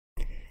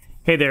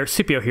Hey there,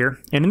 Scipio here,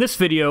 and in this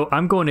video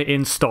I'm going to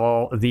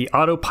install the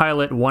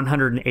Attopilot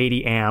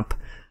 180 amp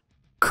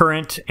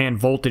current and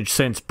voltage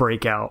sense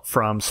breakout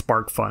from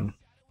SparkFun.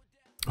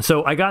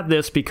 So I got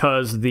this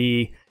because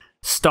the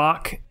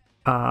stock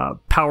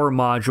power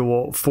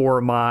module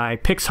for my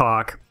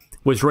Pixhawk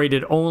was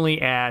rated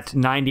only at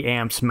 90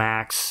 amps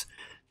max,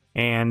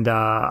 and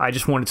I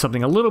just wanted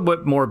something a little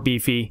bit more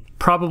beefy.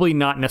 Probably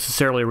not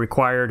necessarily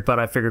required, but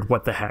I figured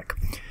what the heck.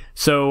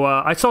 So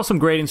I saw some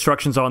great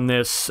instructions on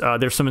this.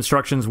 There's some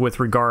instructions with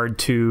regard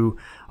to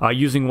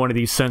using one of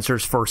these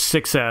sensors for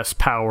 6S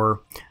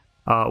power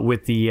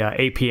with the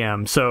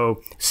APM.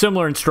 So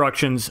similar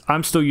instructions.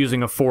 I'm still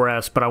using a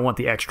 4S, but I want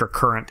the extra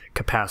current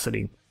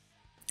capacity.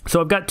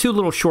 So I've got two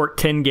little short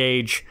 10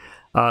 gauge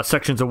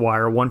sections of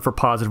wire, one for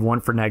positive,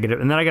 one for negative,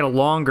 and then I got a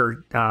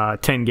longer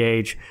 10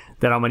 gauge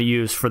that I'm going to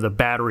use for the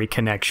battery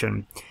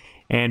connection.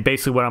 And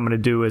basically what I'm going to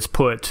do is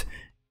put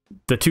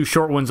the two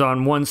short ones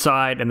on one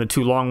side and the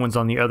two long ones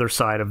on the other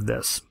side of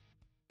this.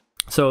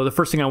 So the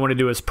first thing I want to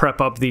do is prep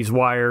up these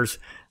wires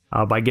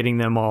by getting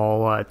them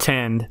all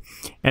tenned.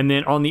 And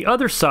then on the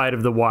other side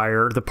of the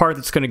wire, the part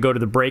that's going to go to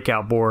the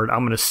breakout board, I'm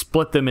going to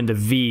split them into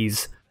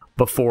V's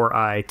before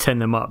I ten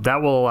them up.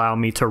 That will allow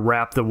me to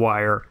wrap the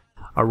wire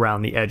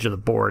around the edge of the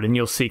board, and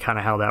you'll see kind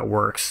of how that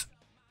works.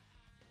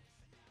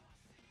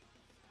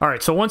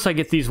 Alright, so once I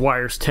get these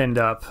wires tenned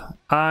up,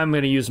 I'm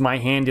going to use my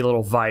handy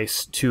little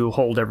vise to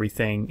hold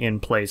everything in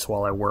place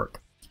while I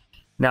work.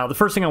 Now, the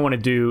first thing I want to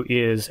do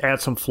is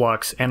add some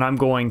flux, and I'm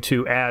going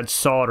to add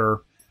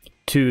solder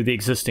to the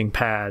existing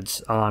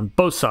pads on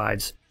both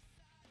sides.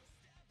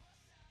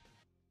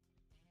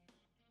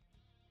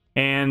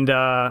 And,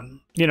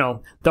 you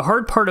know, the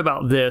hard part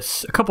about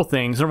this, a couple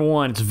things. Number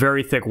one, it's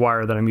very thick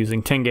wire that I'm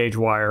using, 10 gauge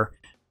wire.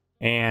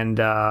 And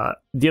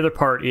the other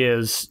part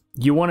is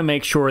you want to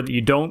make sure that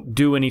you don't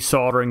do any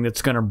soldering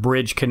that's going to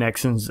bridge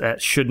connections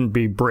that shouldn't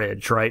be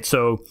bridged, right?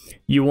 So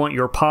you want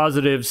your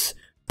positives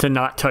to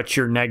not touch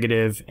your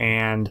negative,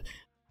 and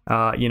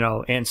you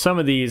know, and some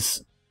of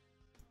these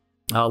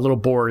little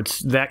boards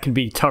that can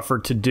be tougher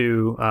to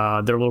do.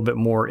 They're a little bit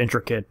more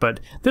intricate, but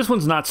this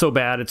one's not so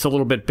bad. It's a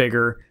little bit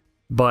bigger,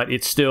 but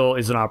it still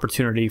is an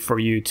opportunity for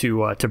you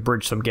to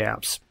bridge some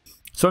gaps.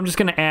 So I'm just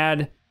going to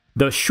add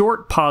the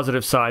short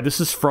positive side.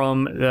 This is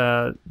from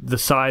the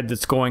side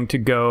that's going to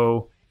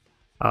go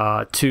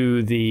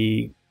to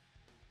the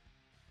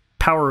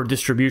power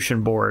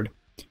distribution board.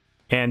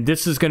 And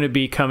this is going to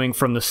be coming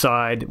from the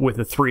side with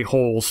the 3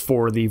 holes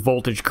for the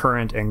voltage,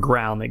 current, and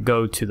ground that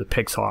go to the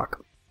Pixhawk.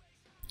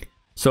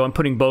 So I'm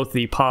putting both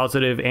the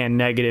positive and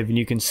negative, and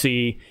you can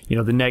see, you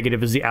know, the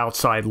negative is the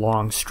outside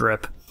long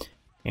strip.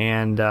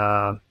 And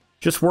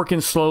just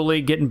working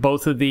slowly, getting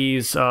both of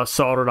these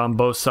soldered on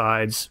both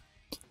sides.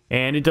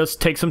 And it does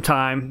take some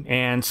time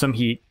and some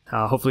heat.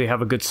 Hopefully you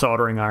have a good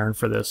soldering iron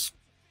for this.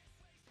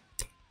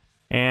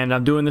 And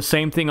I'm doing the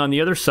same thing on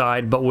the other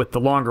side, but with the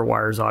longer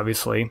wires,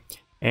 obviously.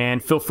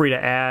 And feel free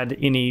to add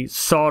any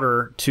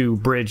solder to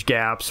bridge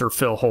gaps or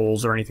fill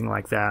holes or anything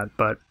like that.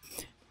 But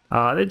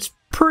it's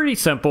pretty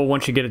simple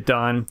once you get it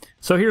done.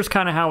 So here's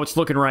kind of how it's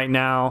looking right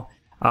now.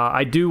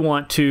 I do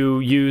want to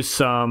use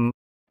some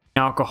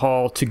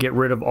alcohol to get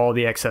rid of all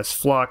the excess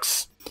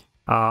flux.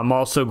 I'm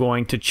also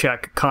going to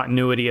check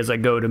continuity as I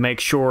go to make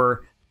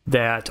sure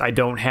that I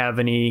don't have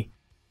any,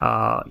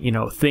 you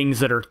know, things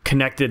that are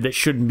connected that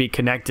shouldn't be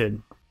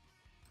connected.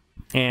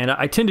 And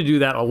I tend to do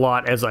that a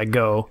lot as I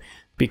go,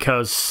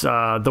 because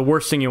the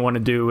worst thing you want to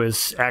do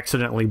is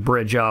accidentally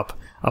bridge up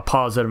a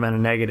positive and a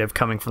negative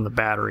coming from the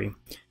battery.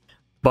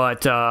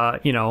 But,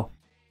 you know,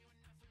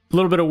 a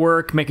little bit of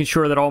work, making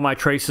sure that all my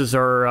traces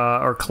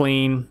are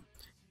clean,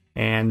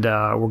 and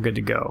we're good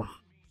to go.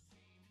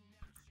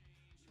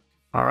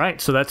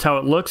 Alright, so that's how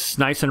it looks,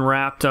 nice and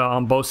wrapped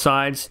on both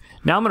sides.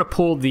 Now I'm going to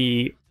pull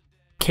the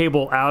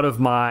cable out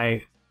of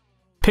my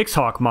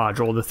Pixhawk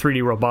module, the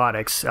 3D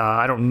robotics.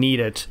 I don't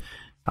need it,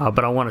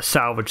 but I want to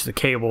salvage the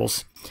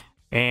cables.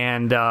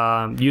 And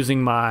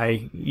using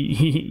my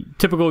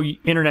typical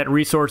internet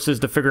resources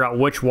to figure out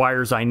which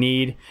wires I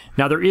need.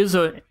 Now there is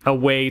a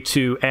way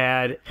to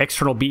add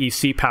external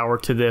BEC power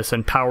to this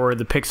and power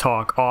the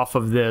Pixhawk off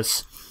of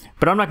this,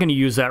 but I'm not going to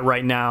use that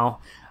right now.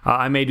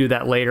 I may do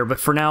that later, but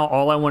for now,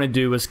 all I want to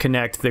do is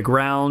connect the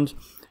ground,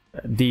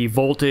 the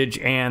voltage,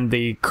 and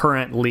the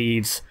current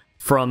leads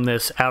from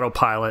this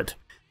Attopilot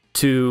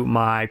to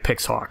my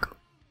Pixhawk.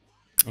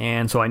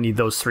 And so I need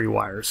those 3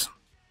 wires.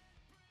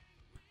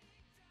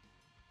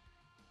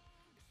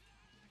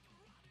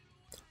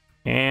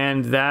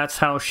 And that's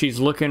how she's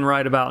looking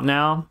right about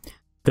now.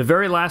 The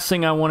very last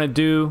thing I want to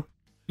do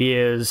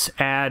is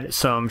add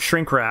some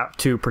shrink wrap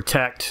to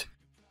protect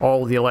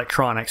all the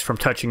electronics from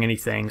touching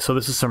anything. So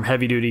this is some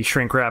heavy-duty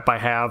shrink wrap I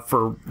have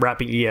for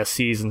wrapping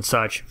ESCs and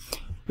such.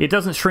 It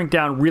doesn't shrink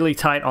down really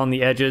tight on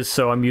the edges,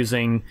 so I'm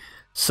using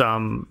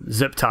some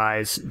zip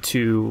ties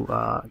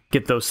to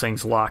get those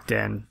things locked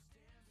in.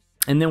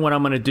 And then what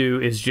I'm going to do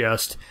is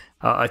just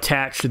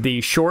attach the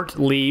short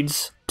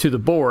leads to the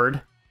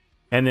board,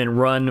 and then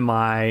run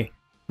my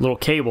little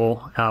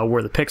cable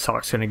where the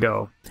Pixhawk's going to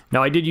go.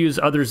 Now I did use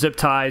other zip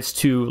ties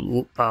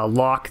to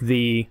lock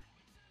the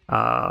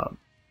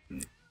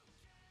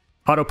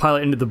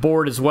Attopilot into the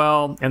board as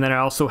well, and then I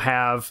also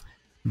have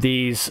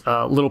these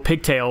little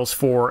pigtails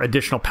for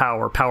additional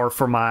power. Power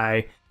for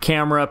my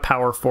camera,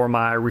 power for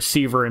my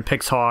receiver and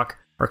Pixhawk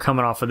are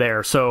coming off of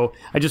there. So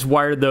I just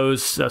wired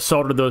those,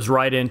 soldered those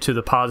right into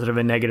the positive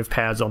and negative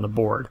pads on the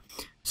board.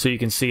 So you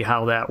can see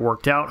how that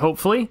worked out,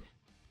 hopefully.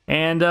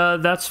 And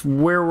that's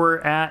where we're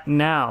at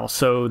now.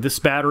 So this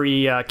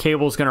battery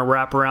cable is going to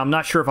wrap around. I'm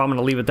not sure if I'm going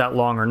to leave it that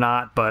long or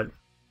not, but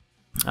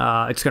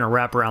it's going to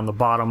wrap around the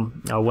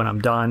bottom when I'm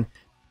done.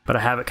 But I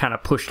have it kind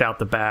of pushed out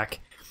the back.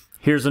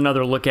 Here's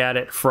another look at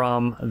it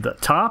from the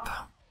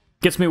top.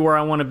 Gets me where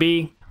I want to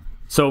be.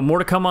 So more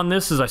to come on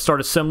this as I start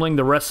assembling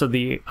the rest of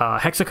the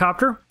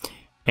hexacopter.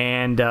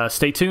 And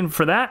stay tuned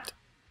for that.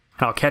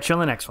 I'll catch you on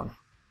the next one.